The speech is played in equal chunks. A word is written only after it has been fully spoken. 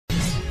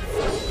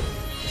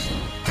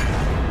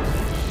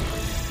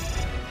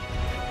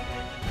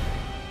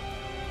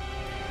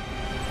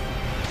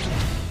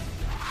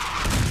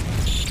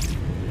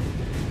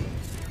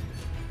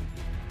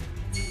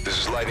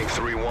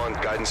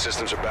3-1, guidance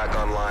systems are back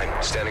online.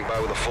 Standing by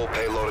with a full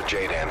payload of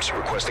JDAMs.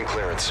 Requesting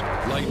clearance.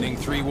 Lightning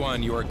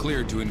 3-1, you are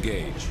cleared to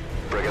engage.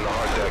 Bring in the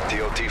hard deck.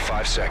 DOT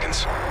 5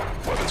 seconds.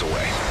 Weapons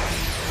away.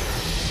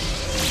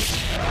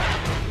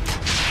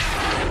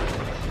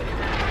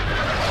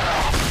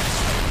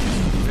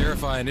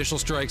 Verify initial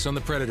strikes on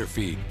the Predator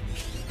feed.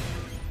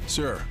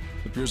 Sir,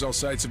 it appears all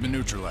sites have been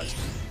neutralized.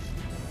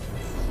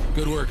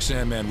 Good work,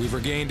 Sandman. We've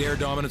regained air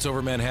dominance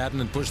over Manhattan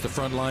and pushed the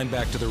front line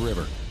back to the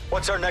river.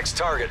 What's our next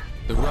target?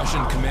 The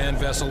Russian command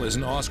vessel is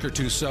an Oscar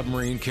II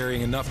submarine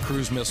carrying enough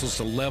cruise missiles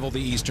to level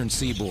the eastern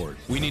seaboard.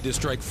 We need to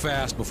strike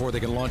fast before they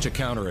can launch a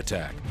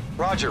counterattack.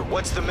 Roger,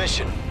 what's the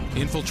mission?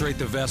 Infiltrate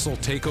the vessel,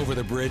 take over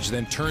the bridge,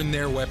 then turn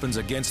their weapons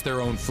against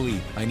their own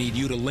fleet. I need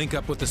you to link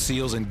up with the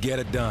SEALs and get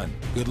it done.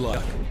 Good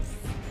luck.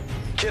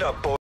 Get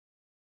up, boys.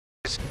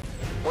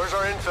 Where's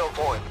our infill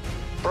point?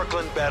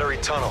 Brooklyn Battery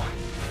Tunnel.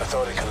 I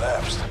thought it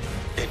collapsed.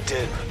 It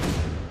did.